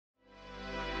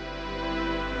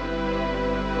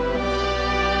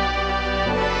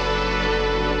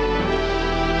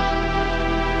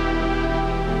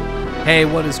Hey,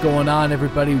 what is going on,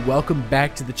 everybody? Welcome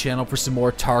back to the channel for some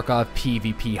more Tarkov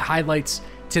PvP highlights.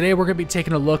 Today we're going to be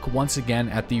taking a look once again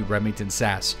at the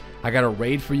RSASS. I got a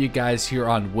raid for you guys here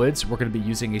on Woods. We're going to be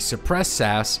using a suppressed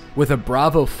SAS with a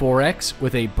Bravo 4X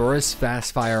with a Burris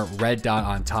Fastfire red dot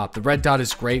on top. The red dot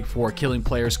is great for killing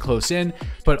players close in,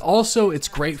 but also it's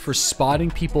great for spotting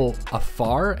people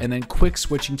afar and then quick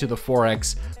switching to the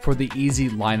 4X for the easy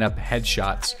lineup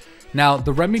headshots. Now,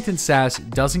 the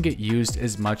RSASS doesn't get used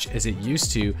as much as it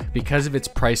used to because of its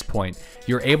price point.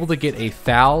 You're able to get a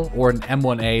FAL or an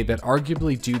M1A that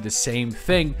arguably do the same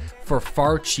thing for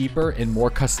far cheaper and more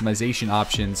customization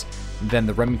options than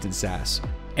the RSASS.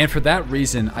 And for that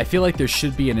reason, I feel like there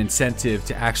should be an incentive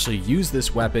to actually use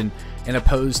this weapon and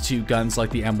opposed to guns like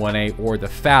the M1A or the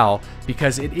FAL,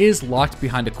 because it is locked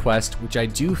behind a quest, which I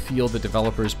do feel the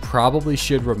developers probably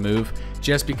should remove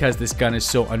just because this gun is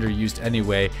so underused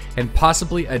anyway, and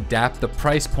possibly adapt the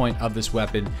price point of this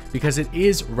weapon because it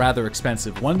is rather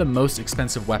expensive. One of the most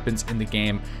expensive weapons in the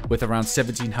game with around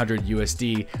 1700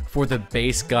 USD for the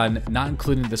base gun, not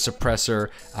including the suppressor,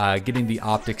 getting the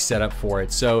optics set up for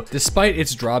it. So despite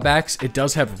its drawbacks, it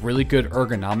does have really good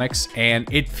ergonomics and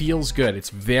it feels good. It's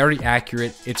very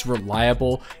accurate, it's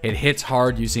reliable, it hits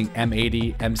hard using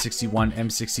M80, M61,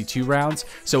 M62 rounds.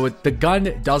 So the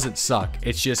gun doesn't suck.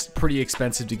 It's just pretty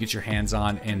expensive to get your hands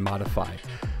on and modify.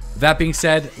 That being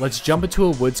said, let's jump into a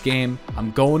Woods game.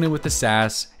 I'm going in with the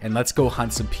SAS and let's go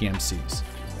hunt some PMCs.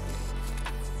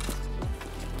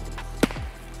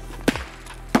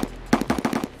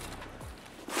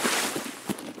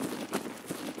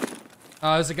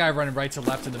 There's a guy running right to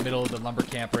left in the middle of the lumber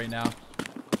camp right now.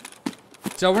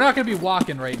 So we're not going to be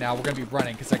walking right now. We're going to be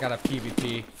running because I got a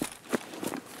PvP.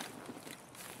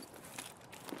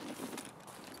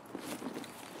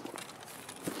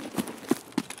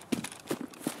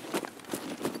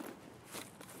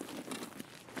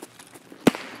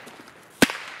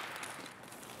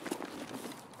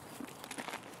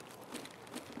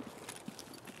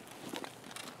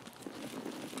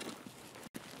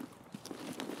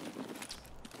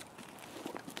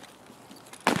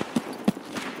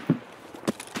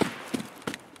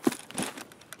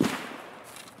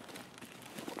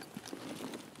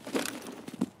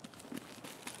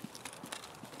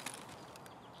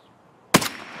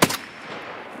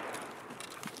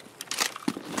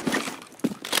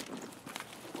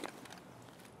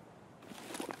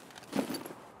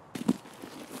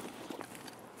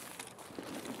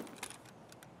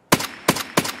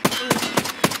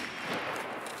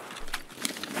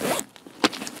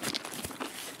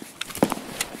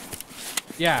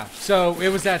 Yeah, so it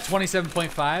was at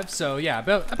 27.5. So yeah,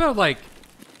 about like.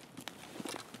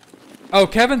 Oh,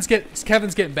 Kevin's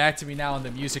getting back to me now on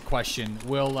the music question.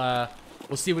 We'll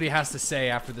see what he has to say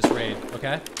after this raid.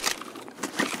 Okay.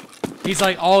 He's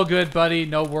like, all good, buddy.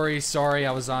 No worries. Sorry,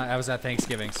 I was at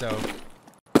Thanksgiving. So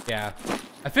yeah,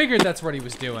 I figured that's what he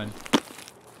was doing.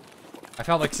 I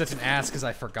felt like such an ass because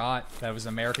I forgot that it was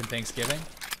American Thanksgiving.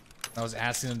 I was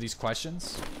asking him these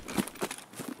questions.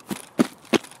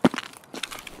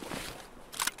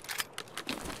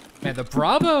 Man, the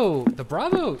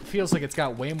Bravo feels like it's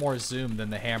got way more zoom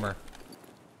than the Hammer.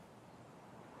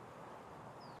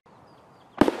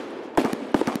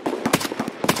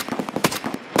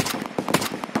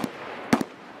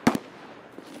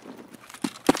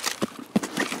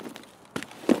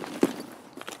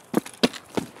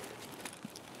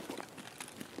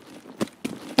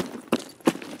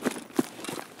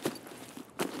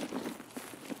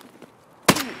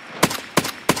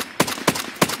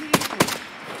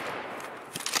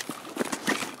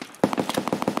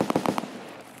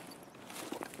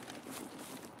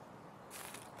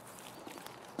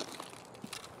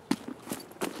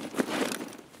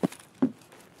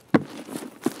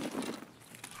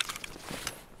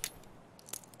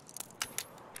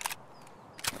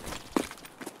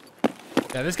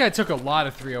 Yeah, this guy took a lot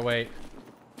of 308.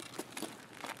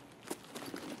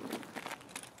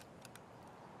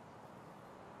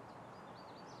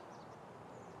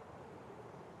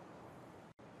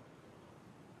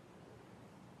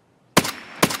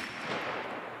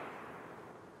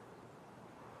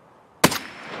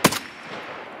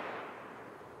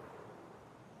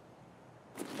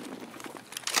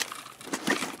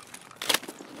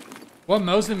 What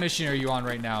Moslem mission are you on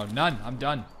right now? None. I'm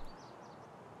done.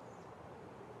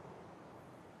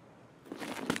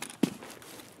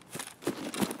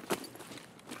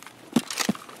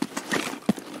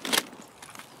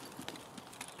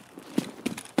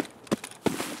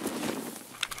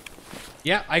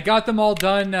 Yeah, I got them all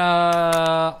done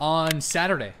on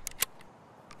Saturday.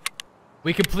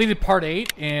 We completed part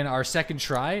 8 in our second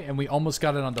try, and we almost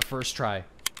got it on the first try.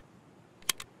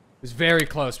 was very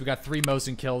close. We got 3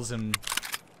 Mosin kills, and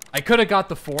I could have got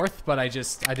the 4th, but I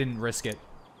didn't risk it.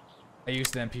 I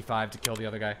used the MP5 to kill the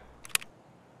other guy.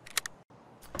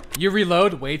 You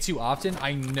reload way too often.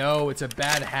 I know, it's a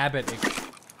bad habit. It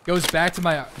goes back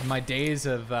to my days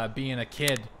of being a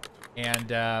kid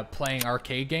and playing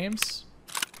arcade games.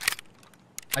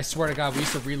 I swear to God, we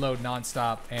used to reload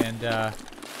nonstop, and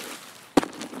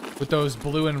with those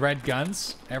blue and red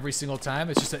guns every single time,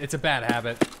 it's a bad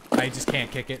habit. I just can't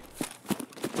kick it.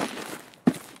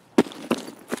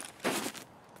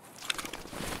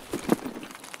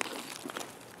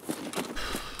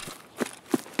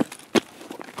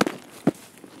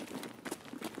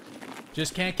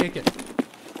 Just can't kick it.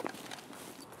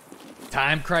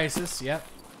 Time Crisis, yep.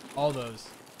 All those.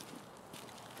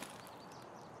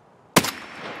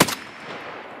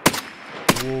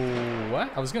 Ooh,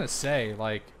 what? I was gonna say,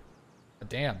 like,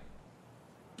 damn.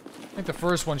 I think the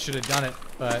first one should have done it,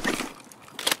 but...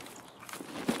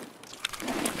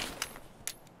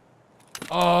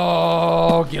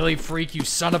 Oh, Gilly Freak, you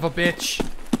son of a bitch.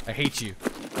 I hate you,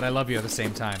 but I love you at the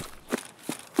same time.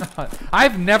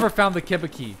 I've never found the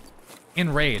Kibba key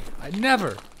in Raid. I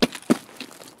never.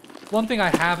 One thing I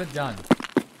haven't done.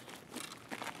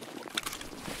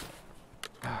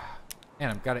 Man,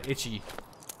 I've got an itchy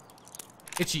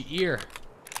ear.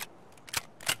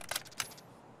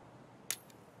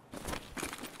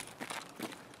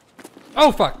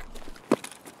 Oh, fuck.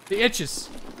 The itches.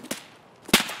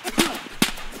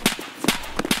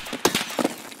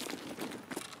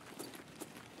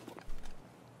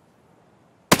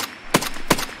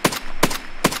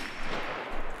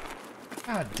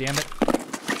 God damn it.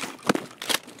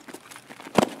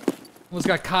 Almost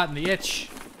got caught in the itch.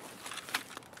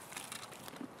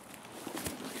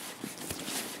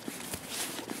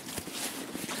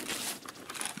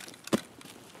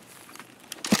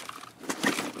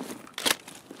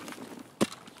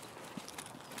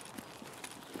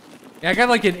 Yeah, I got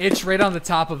like an itch right on the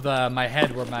top of my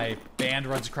head where my band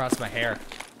runs across my hair.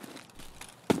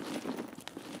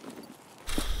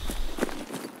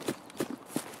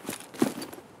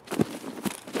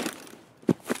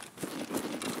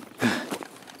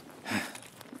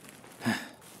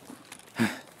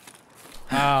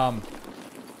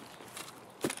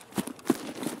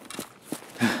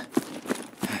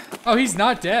 Oh, he's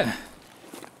not dead.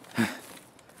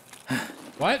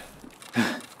 What?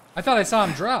 I thought I saw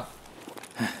him drop.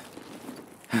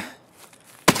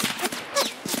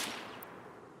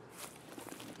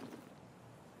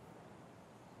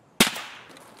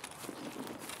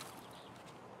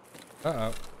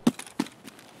 Uh-oh.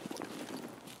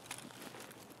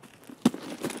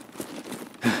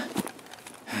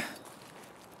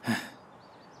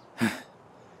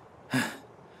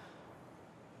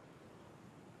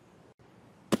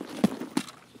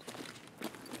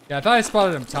 Yeah, I thought I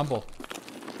spotted him tumble.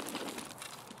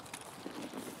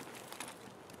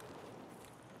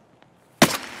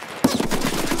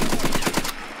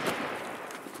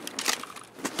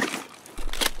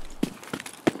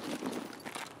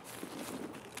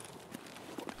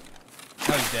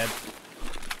 Oh, he's dead.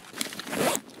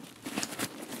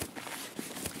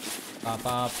 Ba,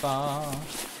 ba, ba.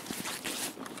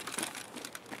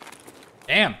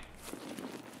 Damn.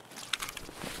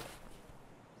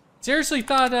 Seriously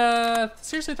thought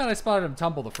I spotted him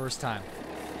tumble the first time.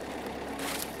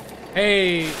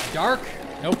 Hey, Dark,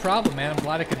 no problem, man. I'm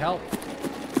glad I could help.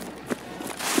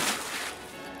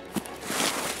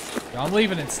 Yo, I'm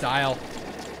leaving in style.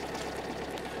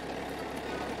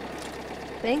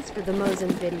 Thanks for the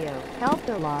Mosin video. Helped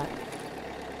a lot.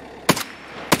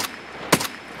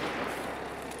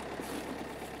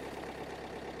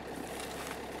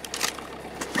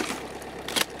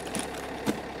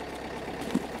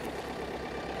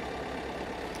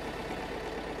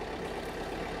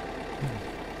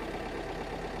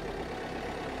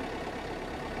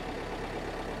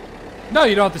 No,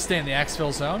 you don't have to stay in the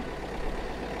exfil zone.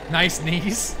 Nice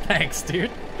knees. Thanks, dude.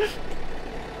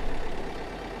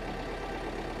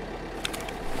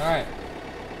 Alright.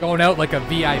 Going out like a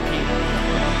VIP.